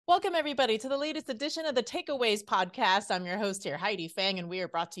Welcome, everybody, to the latest edition of the Takeaways podcast. I'm your host here, Heidi Fang, and we are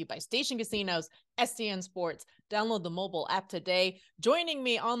brought to you by Station Casinos, STN Sports. Download the mobile app today. Joining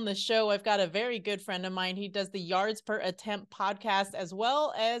me on the show, I've got a very good friend of mine. He does the Yards Per Attempt podcast, as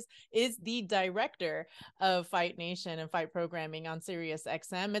well as is the director of Fight Nation and Fight Programming on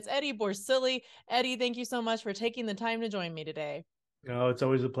Sirius-XM. It's Eddie Borsilli. Eddie, thank you so much for taking the time to join me today. It's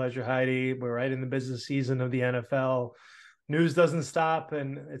always a pleasure, Heidi. We're right in the business season of the NFL. News doesn't stop,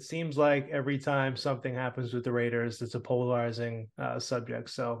 and it seems like every time something happens with the Raiders, it's a polarizing subject.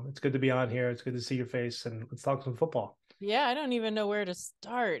 So it's good to be on here. It's good to see your face, and let's talk some football. Yeah, I don't even know where to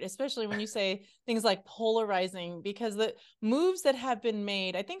start, especially when you say things like polarizing, because the moves that have been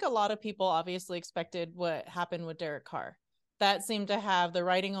made, I think a lot of people obviously expected what happened with Derek Carr. That seemed to have the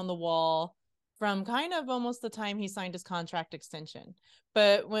writing on the wall from kind of almost the time he signed his contract extension.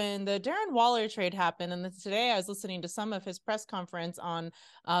 But when the Darren Waller trade happened, and today I was listening to some of his press conference on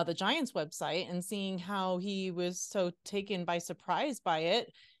the Giants website and seeing how he was so taken by surprise by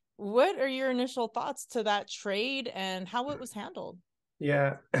it. What are your initial thoughts to that trade and how it was handled?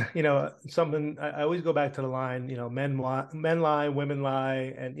 Yeah, something I always go back to the line, men lie, women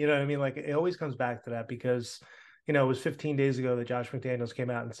lie. And you know what I mean? Like it always comes back to that because it was 15 days ago that Josh McDaniels came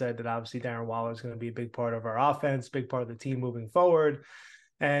out and said that obviously Darren Waller is going to be a big part of our offense, big part of the team moving forward.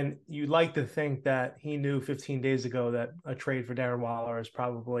 And you'd like to think that he knew 15 days ago that a trade for Darren Waller is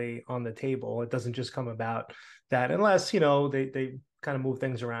probably on the table. It doesn't just come about that unless, they kind of move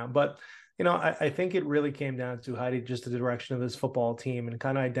things around. But, I think it really came down to Heidi, just the direction of this football team and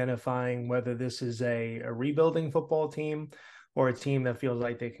kind of identifying whether this is a rebuilding football team or a team that feels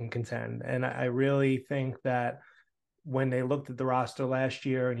like they can contend. And I really think that when they looked at the roster last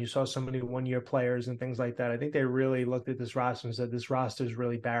year and you saw so many one-year players and things like that, I think they really looked at this roster and said, this roster is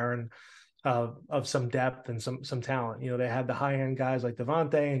really barren of some depth and some talent. They had the high-end guys like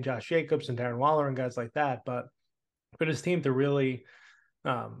Devontae and Josh Jacobs and Darren Waller and guys like that. But for this team to really,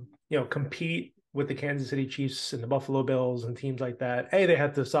 compete with the Kansas City Chiefs and the Buffalo Bills and teams like that, they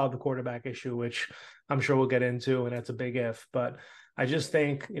had to solve the quarterback issue, which I'm sure we'll get into, and that's a big if. But I just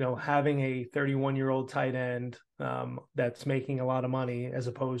think, having a 31-year-old tight end that's making a lot of money as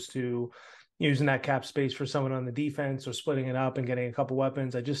opposed to using that cap space for someone on the defense or splitting it up and getting a couple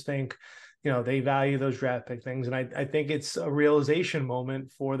weapons, I just think, they value those draft pick things. And I think it's a realization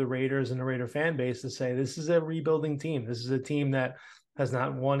moment for the Raiders and the Raider fan base to say, this is a rebuilding team. This is a team that has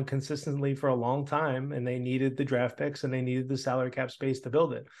not won consistently for a long time, and they needed the draft picks and they needed the salary cap space to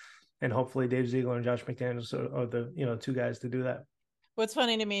build it. And hopefully Dave Ziegler and Josh McDaniels are the, two guys to do that. What's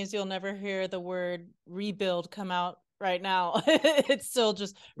funny to me is you'll never hear the word rebuild come out right now. It's still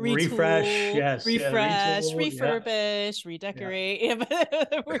just retool, refresh, yes, refresh, retool, refurbish, redecorate. Yeah.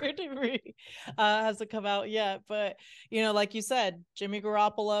 The word hasn't come out yet. But, like you said, Jimmy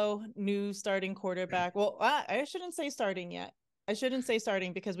Garoppolo, new starting quarterback. Well, I shouldn't say starting yet. I shouldn't say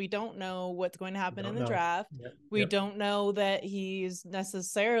starting because we don't know what's going to happen in the draft. We don't know that he's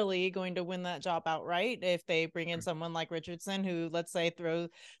necessarily going to win that job outright. If they bring in someone like Richardson, who, let's say, throws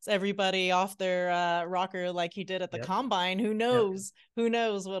everybody off their rocker like he did at the combine, who knows? Who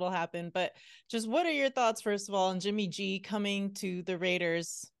knows what'll happen? But just what are your thoughts, first of all, on Jimmy G coming to the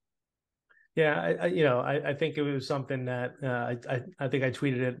Raiders? Yeah, I think it was something that I think I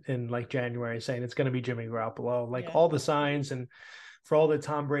tweeted it in like January saying it's going to be Jimmy Garoppolo, all the signs and for all the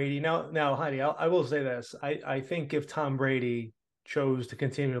Tom Brady. Now, Heidi, I will say this. I think if Tom Brady chose to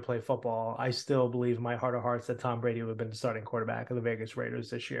continue to play football, I still believe in my heart of hearts that Tom Brady would have been the starting quarterback of the Vegas Raiders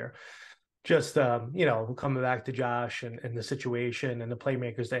this year. Just, coming back to Josh and the situation and the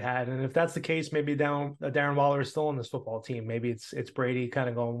playmakers they had. And if that's the case, maybe Darren Waller is still on this football team. Maybe it's Brady kind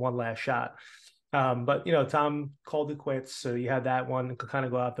of going one last shot. But, Tom called it quits. So you had that one could kind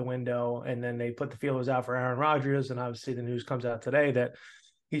of go out the window. And then they put the feelers out for Aaron Rodgers. And obviously the news comes out today that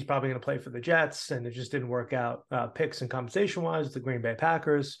he's probably going to play for the Jets. And it just didn't work out picks and compensation wise with the Green Bay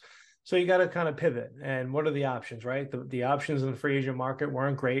Packers. So you got to kind of pivot. And what are the options, right? The options in the free agent market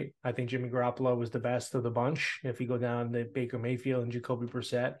weren't great. I think Jimmy Garoppolo was the best of the bunch. If you go down to Baker Mayfield and Jakobi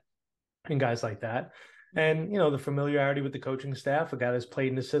Brissett and guys like that. And, the familiarity with the coaching staff, a guy that's played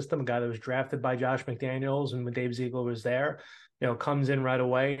in the system, a guy that was drafted by Josh McDaniels and when Dave Ziegler was there, comes in right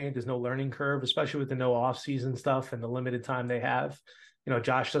away. There's no learning curve, especially with the no off-season stuff and the limited time they have.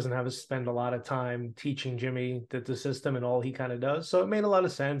 Josh doesn't have to spend a lot of time teaching Jimmy the system and all he kind of does. So it made a lot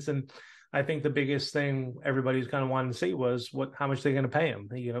of sense. And I think the biggest thing everybody's kind of wanting to see was how much they're going to pay him.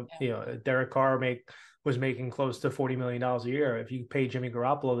 Derek Carr was making close to $40 million a year. If you pay Jimmy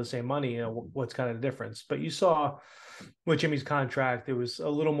Garoppolo the same money, what's kind of the difference? But you saw with Jimmy's contract, it was a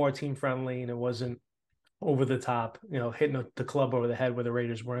little more team friendly and it wasn't over the top, hitting the club over the head where the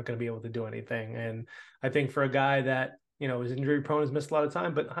Raiders weren't going to be able to do anything. And I think for a guy that, is injury prone, has missed a lot of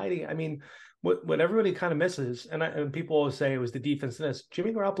time, but Heidi, I mean, what everybody kind of misses, and people always say it was the defense in this,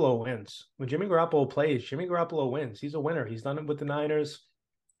 Jimmy Garoppolo wins. When Jimmy Garoppolo plays, Jimmy Garoppolo wins. He's a winner. He's done it with the Niners.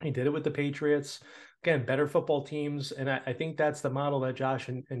 He did it with the Patriots. Again, better football teams. And I think that's the model that Josh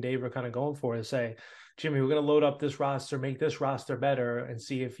and Dave are kind of going for, to say, Jimmy, we're going to load up this roster, make this roster better, and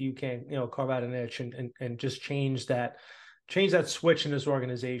see if you can, carve out a niche and just change that switch in this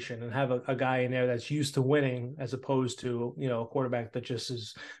organization, and have a guy in there that's used to winning, as opposed to, a quarterback that just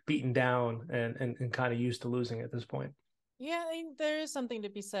is beaten down and kind of used to losing at this point. Yeah, I think there is something to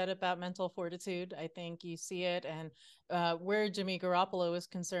be said about mental fortitude. I think you see it. And where Jimmy Garoppolo is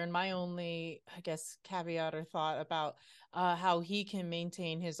concerned, my only, I guess, caveat or thought about how he can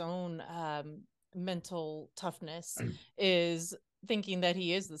maintain his own mental toughness is thinking that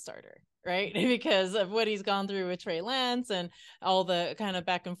he is the starter, right? Because of what he's gone through with Trey Lance and all the kind of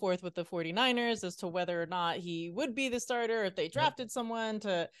back and forth with the 49ers as to whether or not he would be the starter, if they drafted someone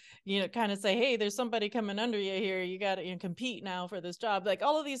to, kind of say, hey, there's somebody coming under you here. You got to compete now for this job. Like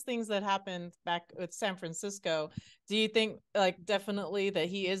all of these things that happened back with San Francisco. Do you think definitely that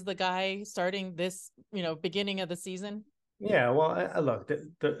he is the guy starting this, beginning of the season? Yeah, well, look,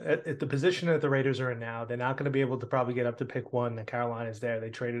 the position that the Raiders are in now, they're not going to be able to probably get up to pick one. The Carolina's there.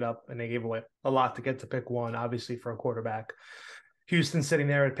 They traded up and they gave away a lot to get to pick one, obviously, for a quarterback. Houston sitting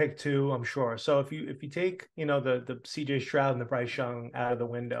there at pick 2, I'm sure. So if you take, the CJ Stroud and the Bryce Young out of the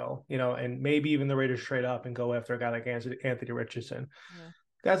window, and maybe even the Raiders trade up and go after a guy like Anthony Richardson. Yeah.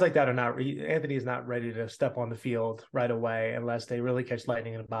 Guys like that are not. Anthony is not ready to step on the field right away unless they really catch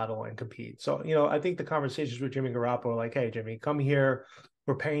lightning in a bottle and compete. So, I think the conversations with Jimmy Garoppolo are like, hey, Jimmy, come here.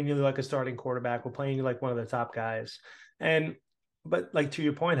 We're paying you like a starting quarterback. We're paying you like one of the top guys. But like to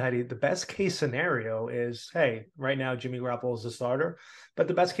your point, Heidi, the best case scenario is, hey, right now Jimmy Garoppolo is the starter. But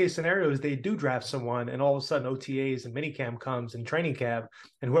the best case scenario is they do draft someone, and all of a sudden OTAs and minicamp comes and training camp,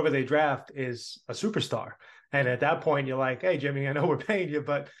 and whoever they draft is a superstar. And at that point, you're like, hey, Jimmy, I know we're paying you,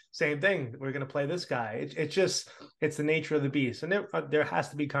 but same thing. We're going to play this guy. It's the nature of the beast. And there has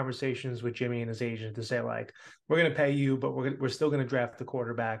to be conversations with Jimmy and his agent to say, like, we're going to pay you, but we're still going to draft the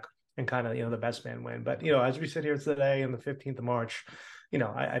quarterback and kind of, the best man win. But, as we sit here today on the 15th of March,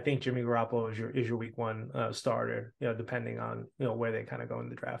 I think Jimmy Garoppolo is your week 1 starter, depending on, where they kind of go in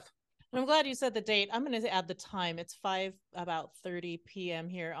the draft. I'm glad you said the date. I'm going to add the time. It's about 30 p.m.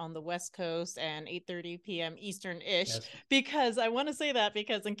 here on the West Coast and 8:30 p.m. Eastern-ish. Yes. Because I want to say that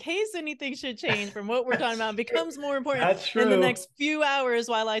because in case anything should change from what we're talking about, becomes more important in the next few hours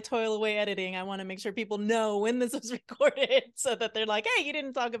while I toil away editing. I want to make sure people know when this was recorded so that they're like, hey, you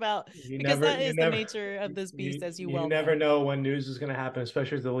didn't talk about, that is the nature of this beast, as you well know. You never know when news is going to happen,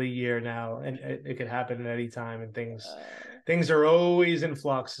 especially with the league year now, and it could happen at any time, and things are always in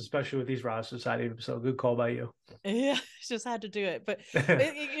flux, especially with these rosters. So good call by you. Yeah, just had to do it. But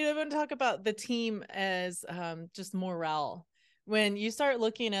I want to talk about the team as just morale. When you start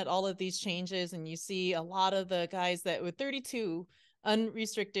looking at all of these changes and you see a lot of the guys that with 32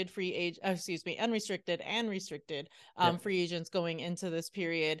 unrestricted and restricted free agents going into this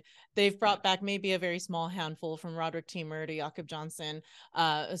period, they've brought back maybe a very small handful, from Roderick Teamer to Jakob Johnson.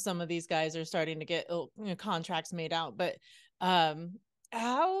 Some of these guys are starting to get contracts made out, but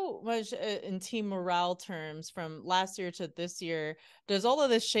how much in team morale terms from last year to this year does all of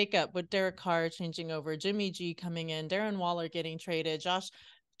this shake up with Derek Carr changing over, Jimmy G coming in, Darren Waller getting traded, Josh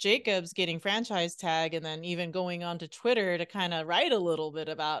Jacobs getting franchise tag, and then even going on to Twitter to kind of write a little bit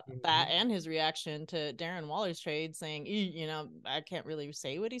about that and his reaction to Darren Waller's trade, saying, I can't really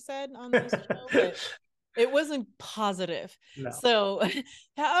say what he said on this show, but it wasn't positive. No. So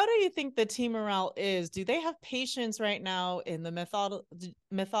how do you think the team morale is? Do they have patience right now in the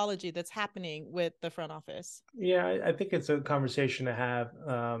mythology that's happening with the front office? Yeah, I think it's a conversation to have.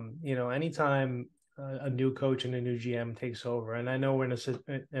 Anytime a new coach and a new GM takes over, and I know we're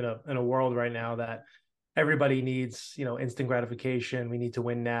in a world right now that everybody needs, instant gratification. We need to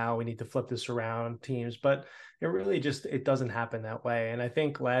win now. We need to flip this around, teams. But it really it doesn't happen that way. And I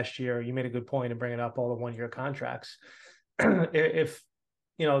think last year you made a good point in bringing up all the 1-year contracts. If,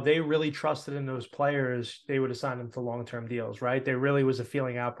 they really trusted in those players, they would have signed them to long-term deals, right? There really was a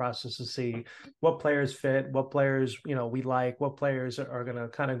feeling out process to see what players fit, what players, we like, what players are going to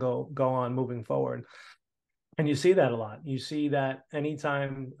kind of go on moving forward. And you see that a lot. You see that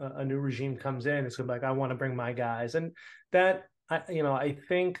anytime a new regime comes in, it's like, I want to bring my guys. And that, I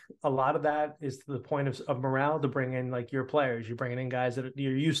think a lot of that is to the point of morale, to bring in like your players. You're bringing in guys that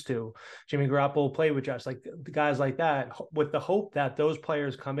you're used to. Jimmy Garoppolo played with Josh, like the guys like that, with the hope that those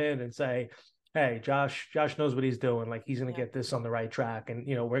players come in and say, hey, Josh knows what he's doing. Like he's going to Yeah. get this on the right track, and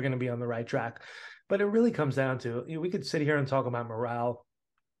we're going to be on the right track. But it really comes down to, we could sit here and talk about morale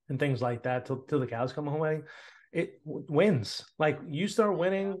and things like that till the cows come home. It wins. Like you start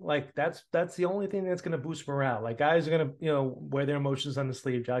winning, like that's the only thing that's going to boost morale. Like guys are going to wear their emotions on the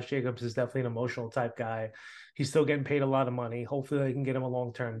sleeve. Josh Jacobs is definitely an emotional type guy. He's still getting paid a lot of money. Hopefully they can get him a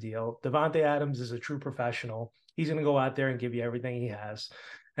long-term deal. Devontae Adams is a true professional. He's going to go out there and give you everything he has.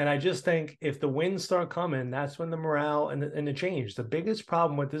 And I just think if the wins start coming, that's when the morale and the change. The biggest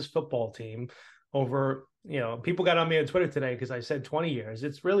problem with this football team over, people got on me on Twitter today because I said 20 years.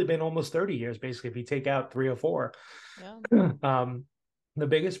 It's really been almost 30 years, basically, if you take out 3 or 4. Yeah. The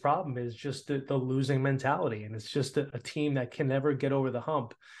biggest problem is just the losing mentality. And it's just a team that can never get over the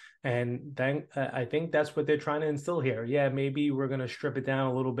hump. And then I think that's what they're trying to instill here. Yeah, maybe we're going to strip it down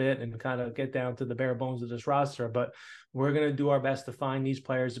a little bit and kind of get down to the bare bones of this roster, but we're going to do our best to find these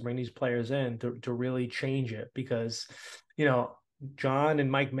players, to bring these players in to really change it. Because, John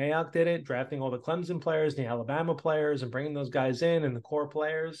and Mike Mayock did it, drafting all the Clemson players, the Alabama players, and bringing those guys in and the core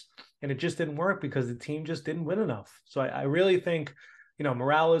players. And it just didn't work because the team just didn't win enough. So I really think,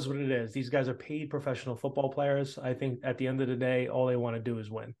 morale is what it is. These guys are paid professional football players. I think at the end of the day, all they want to do is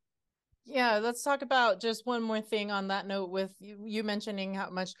win. Yeah, let's talk about just one more thing on that note with you mentioning how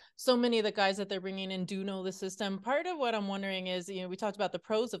much so many of the guys that they're bringing in do know the system. Part of what I'm wondering is, we talked about the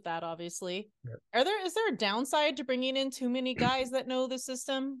pros of that, obviously. Yeah. Is there a downside to bringing in too many guys that know the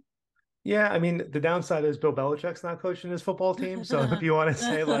system? Yeah, I mean, the downside is Bill Belichick's not coaching his football team. So if you want to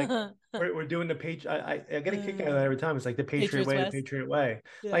say like we're doing the I get a kick out of that every time. It's like the Patriot way, the Patriot way.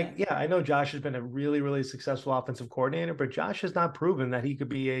 Yeah. Like, yeah, I know Josh has been a really, really successful offensive coordinator, but Josh has not proven that he could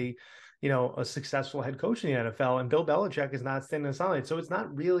be a successful head coach in the NFL, and Bill Belichick is not standing aside. So it's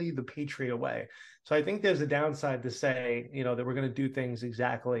not really the Patriot way. So I think there's a downside to say, that we're going to do things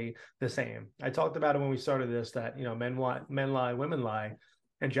exactly the same. I talked about it when we started this, that, men lie, women lie.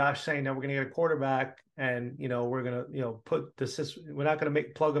 And Josh saying that we're going to get a quarterback and, we're going to, put the system, we're not going to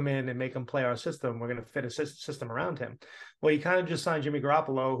plug him in and make him play our system. We're going to fit a system around him. Well, you kind of just signed Jimmy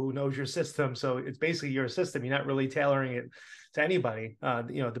Garoppolo, who knows your system. So it's basically your system. You're not really tailoring it to anybody,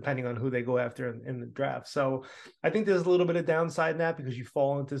 depending on who they go after in the draft. So I think there's a little bit of downside in that because you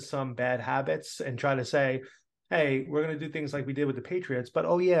fall into some bad habits and try to say, hey, we're going to do things like we did with the Patriots, but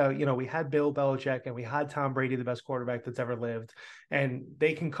we had Bill Belichick and we had Tom Brady, the best quarterback that's ever lived, and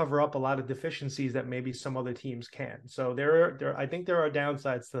they can cover up a lot of deficiencies that maybe some other teams can. So I think there are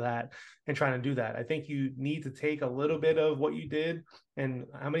downsides to that and trying to do that. I think you need to take a little bit of what you did and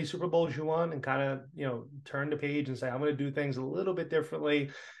how many Super Bowls you won and kind of, turn the page and say, I'm going to do things a little bit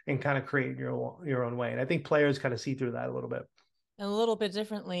differently and kind of create your own way. And I think players kind of see through that a little bit. And a little bit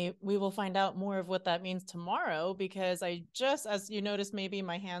differently, we will find out more of what that means tomorrow, because I just, as you noticed, maybe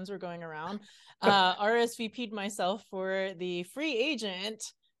my hands were going around, RSVP'd myself for the free agent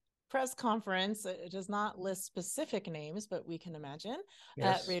press conference. It does not list specific names, but we can imagine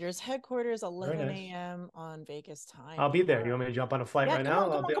at Raiders headquarters, 11 a.m. on Vegas time. I'll be there. You want me to jump on a flight right now?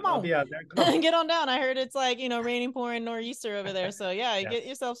 I'll be out there. Come on. Get on down. I heard it's like, raining, pouring, nor'easter over there. So yeah, get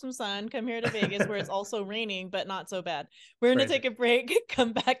yourself some sun. Come here to Vegas where it's also raining, but not so bad. We're going to take a break,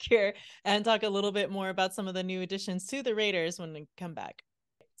 come back here and talk a little bit more about some of the new additions to the Raiders when we come back.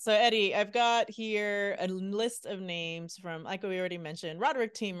 So Eddie, I've got here a list of names from, like we already mentioned,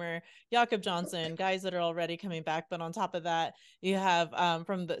 Roderick Teamer, Jakob Johnson, guys that are already coming back. But on top of that, you have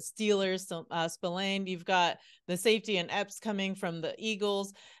from the Steelers, Spillane, you've got the safety and Epps coming from the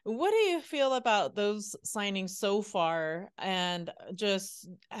Eagles. What do you feel about those signings so far, and just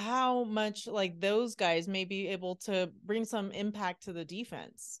how much like those guys may be able to bring some impact to the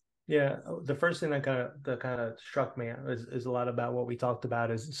defense? Yeah, the first thing that kind of struck me is a lot about what we talked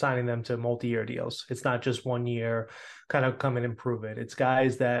about is signing them to multi-year deals. It's not just 1 year, kind of come and improve it. It's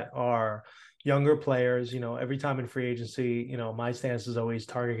guys that are younger players. Every time in free agency, my stance is always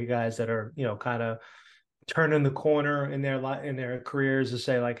targeting guys that are, kind of turning the corner in their careers to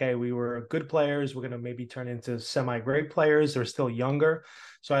say like, hey, we were good players. We're going to maybe turn into semi-great players. They're still younger.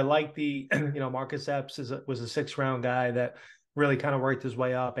 So I like the, Marcus Epps was a 6th-round guy that really kind of worked his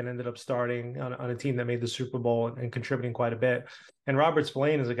way up and ended up starting on a team that made the Super Bowl and contributing quite a bit. And Robert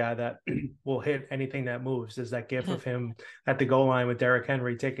Spillane is a guy that will hit anything that moves. There's that gif of him at the goal line with Derrick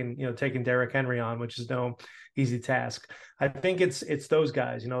Henry taking Derrick Henry on, which is no easy task. I think it's those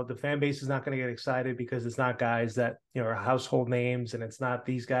guys. The fan base is not going to get excited because it's not guys that are household names, and it's not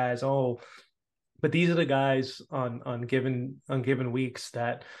these guys. Oh, But these are the guys on given weeks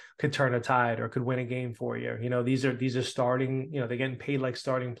that could turn a tide or could win a game for you. These are starting. They're getting paid like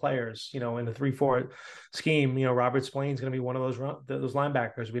starting players. In the 3-4 scheme. Robert Spillane's going to be one of those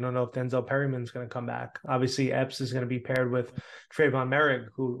linebackers. We don't know if Denzel Perryman's going to come back. Obviously, Epps is going to be paired with Trayvon Merrick,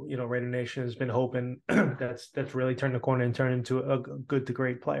 who Raider Nation has been hoping that's really turned the corner and turned into a good to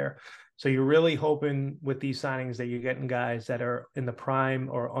great player. So you're really hoping with these signings that you're getting guys that are in the prime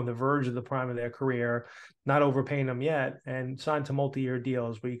or on the verge of the prime of their career, not overpaying them yet, and signed to multi-year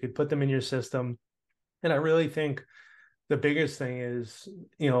deals where you could put them in your system. And I really think the biggest thing is,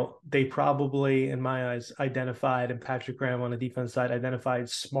 they probably, in my eyes, identified, and Patrick Graham on the defense side identified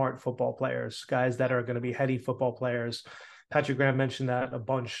smart football players, guys that are going to be heady football players. Patrick Graham mentioned that a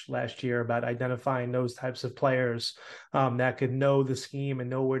bunch last year about identifying those types of players that could know the scheme and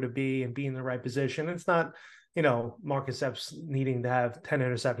know where to be and be in the right position. It's not, Marcus Epps needing to have 10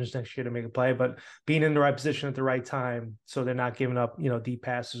 interceptions next year to make a play, but being in the right position at the right time so they're not giving up, deep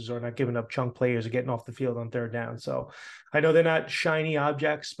passes or not giving up chunk players or getting off the field on third down. So I know they're not shiny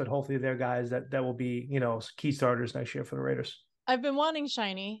objects, but hopefully they're guys that will be, key starters next year for the Raiders. I've been wanting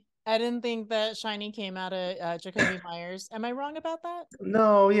shiny. I didn't think that shiny came out of Jakobi Meyers. Am I wrong about that?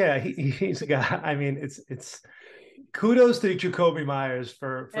 No, yeah, he's a guy. I mean, it's kudos to Jakobi Meyers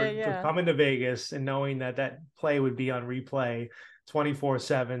for coming to Vegas and knowing that play would be on replay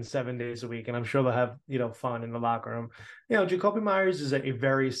 24/7, 7 days a week. And I'm sure they'll have, fun in the locker room. Jakobi Meyers is a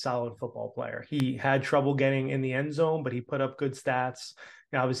very solid football player. He had trouble getting in the end zone, but he put up good stats.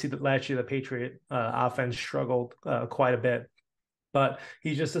 Obviously, last year, the Patriot offense struggled quite a bit. But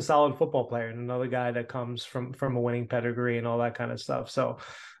he's just a solid football player and another guy that comes from a winning pedigree and all that kind of stuff. So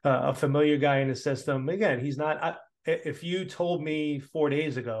a familiar guy in the system. Again, he's not if you told me 4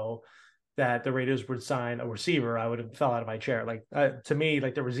 days ago that the Raiders would sign a receiver, I would have fell out of my chair. Like to me,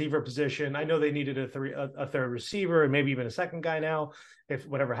 like the receiver position, I know they needed a third receiver and maybe even a second guy now, if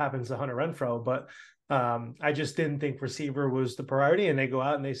whatever happens to Hunter Renfrow. But I just didn't think receiver was the priority. And they go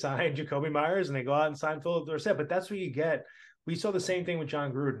out and they sign Jakobi Meyers and they go out and sign Philip Dorsett. But that's what you get. We saw the same thing with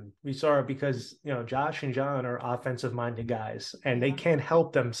John Gruden. We saw it because, Josh and John are offensive-minded guys, and they can't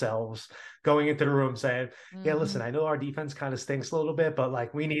help themselves going into the room saying, yeah, listen, I know our defense kind of stinks a little bit, but,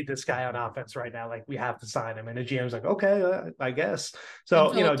 like, we need this guy on offense right now. Like, we have to sign him. And the GM's like, okay, I guess. So,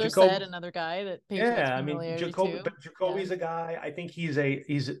 Jakobi, another guy that Jakobi's a guy. I think he's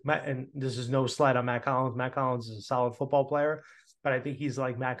and this is no slight on Matt Collins. Matt Collins is a solid football player. But I think he's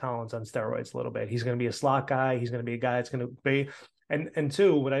like Matt Collins on steroids a little bit. He's going to be a slot guy. He's going to be a guy that's going to be, and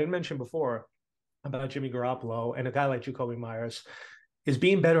two, what I mentioned before about Jimmy Garoppolo and a guy like Jakobi Meyers is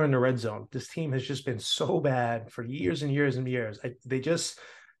being better in the red zone. This team has just been so bad for years and years and years. They just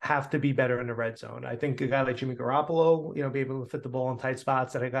have to be better in the red zone. I think a guy like Jimmy Garoppolo, be able to fit the ball in tight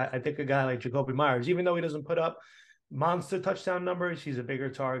spots. And I think a guy like Jakobi Meyers, even though he doesn't put up monster touchdown numbers, he's a bigger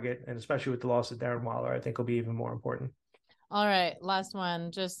target. And especially with the loss of Darren Waller, I think will be even more important. All right, last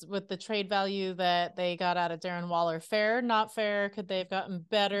one. Just with the trade value that they got out of Darren Waller, fair, not fair? Could they have gotten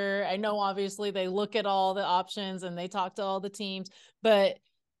better? I know obviously they look at all the options and they talk to all the teams, but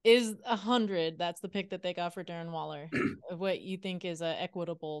is 100, that's the pick that they got for Darren Waller, what you think is an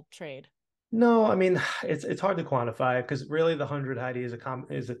equitable trade? No, I mean, it's hard to quantify because really the 100, Heidi, is a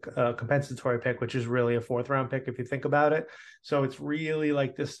compensatory pick, which is really a 4th round pick if you think about it. So it's really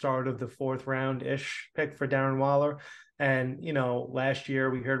like the start of the 4th round-ish pick for Darren Waller. And, last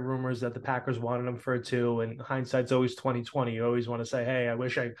year we heard rumors that the Packers wanted him for a 2, and hindsight's always 20/20. You always want to say, hey, I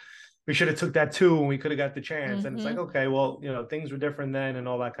wish we should have took that 2 and we could have got the chance. And it's like, okay, well, things were different then and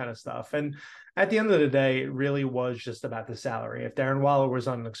all that kind of stuff. And at the end of the day, it really was just about the salary. If Darren Waller was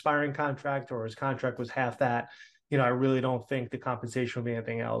on an expiring contract or his contract was half that, I really don't think the compensation would be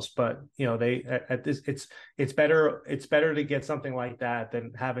anything else. But it's better to get something like that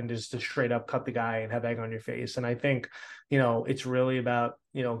than having just to straight up cut the guy and have egg on your face. And I think it's really about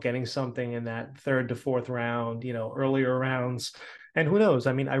getting something in that 3rd to 4th round, earlier rounds. And who knows?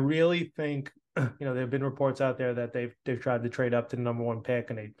 I mean, I really think there have been reports out there that they've tried to trade up to the number 1 pick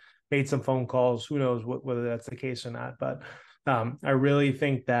and they made some phone calls. Who knows whether that's the case or not? But I really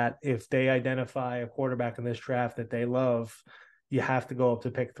think that if they identify a quarterback in this draft that they love, you have to go up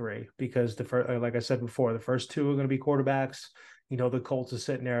to pick 3 because like I said before, the first 2 are going to be quarterbacks. The Colts are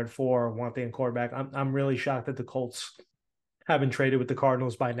sitting there at 4, wanting a quarterback. I'm really shocked that the Colts haven't traded with the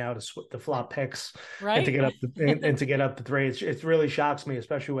Cardinals by now to flop picks, right? And to get up to get up to 3. It really shocks me,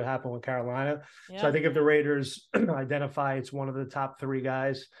 especially what happened with Carolina. Yeah. So I think if the Raiders identify it's one of the top 3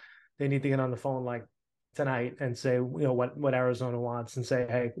 guys, they need to get on the phone like tonight and say, what Arizona wants and say,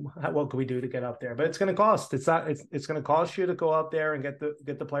 hey, what can we do to get up there? But it's going to cost. It's going to cost you to go up there and get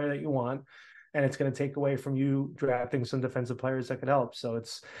the player that you want. and it's going to take away from you drafting some defensive players that could help. So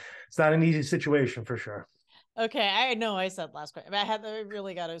it's not an easy situation for sure. Okay, I know I said last question, but I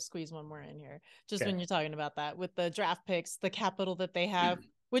really got to squeeze one more in here. Just when you're talking about that with the draft picks, the capital that they have,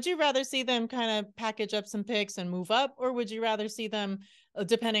 would you rather see them kind of package up some picks and move up, or would you rather see them,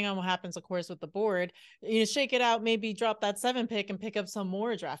 depending on what happens, of course, with the board, shake it out, maybe drop that 7 pick and pick up some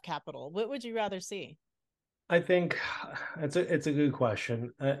more draft capital? What would you rather see? I think it's a good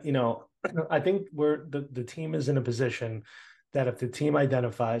question. I think the team is in a position that if the team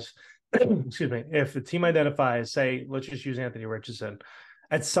identifies, excuse me, if the team identifies, say, let's just use Anthony Richardson,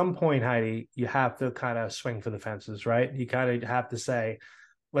 at some point, Heidi, you have to kind of swing for the fences, right? You kind of have to say,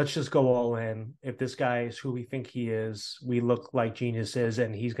 let's just go all in. If this guy is who we think he is, we look like geniuses,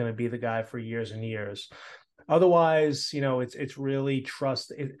 and he's going to be the guy for years and years. Otherwise, it's really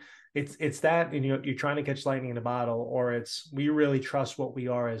trust. It's that, and you're trying to catch lightning in a bottle, or it's we really trust what we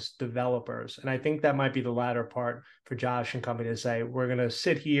are as developers. And I think that might be the latter part for Josh and company to say, we're going to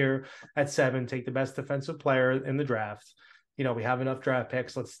sit here at 7, take the best defensive player in the draft. We have enough draft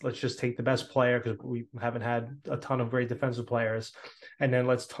picks. Let's just take the best player, because we haven't had a ton of great defensive players. And then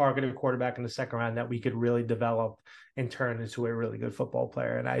let's target a quarterback in the second round that we could really develop and turn into a really good football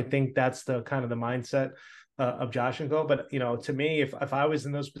player. And I think that's the kind of the mindset of Josh and go. But, to me, if I was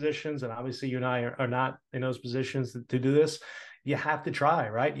in those positions, and obviously you and I are not in those positions to do this, you have to try,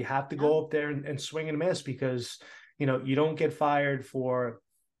 right? You have to go up there and swing and miss, because, you don't get fired for,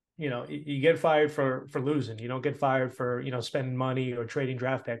 you get fired for losing. You don't get fired for, spending money or trading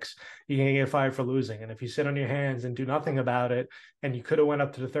draft picks. You're going to get fired for losing. And if you sit on your hands and do nothing about it, and you could have went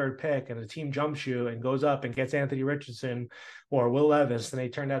up to the 3rd pick and the team jumps you and goes up and gets Anthony Richardson or Will Levis, and they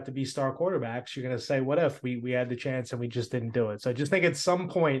turned out to be star quarterbacks, you're going to say, what if we had the chance and we just didn't do it? So I just think at some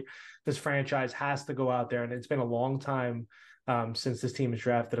point this franchise has to go out there, and it's been a long time since this team has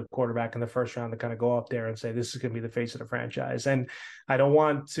drafted a quarterback in the 1st round to kind of go up there and say, this is going to be the face of the franchise. And I don't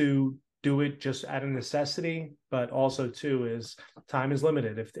want to do it just out of necessity, but also too is time is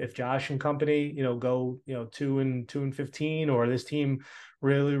limited. If Josh and company, go, 2-15, or this team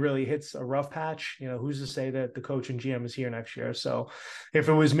really hits a rough patch, who's to say that the coach and GM is here next year? So if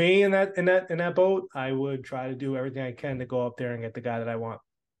it was me in that boat, I would try to do everything I can to go up there and get the guy that I want.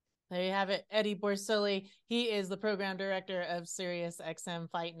 There you have it, Eddie Borsilli. He is the program director of Sirius-XM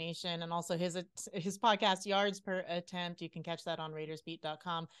Fight Nation, and also his podcast, Yards Per Attempt. You can catch that on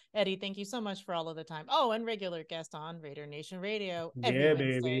RaidersBeat.com. Eddie, thank you so much for all of the time. Oh, and regular guest on Raider Nation Radio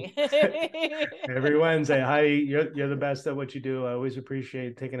every Wednesday. Baby. Every Wednesday. Heidi, you're the best at what you do. I always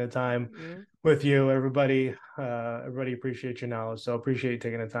appreciate taking the time with you. Everybody appreciates your knowledge, so appreciate you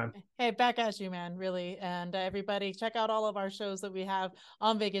taking the time. Hey, back at you, man, really. And everybody, check out all of our shows that we have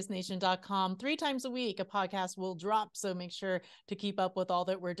on VegasNation.com. 3 times a week, a podcast will drop, so make sure to keep up with all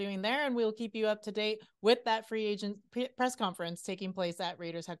that we're doing there, and we'll keep you up to date with that free agent press conference taking place at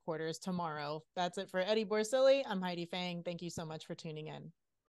Raiders headquarters tomorrow. That's it for Eddie Borsilli. I'm Heidi Fang. Thank you so much for tuning in.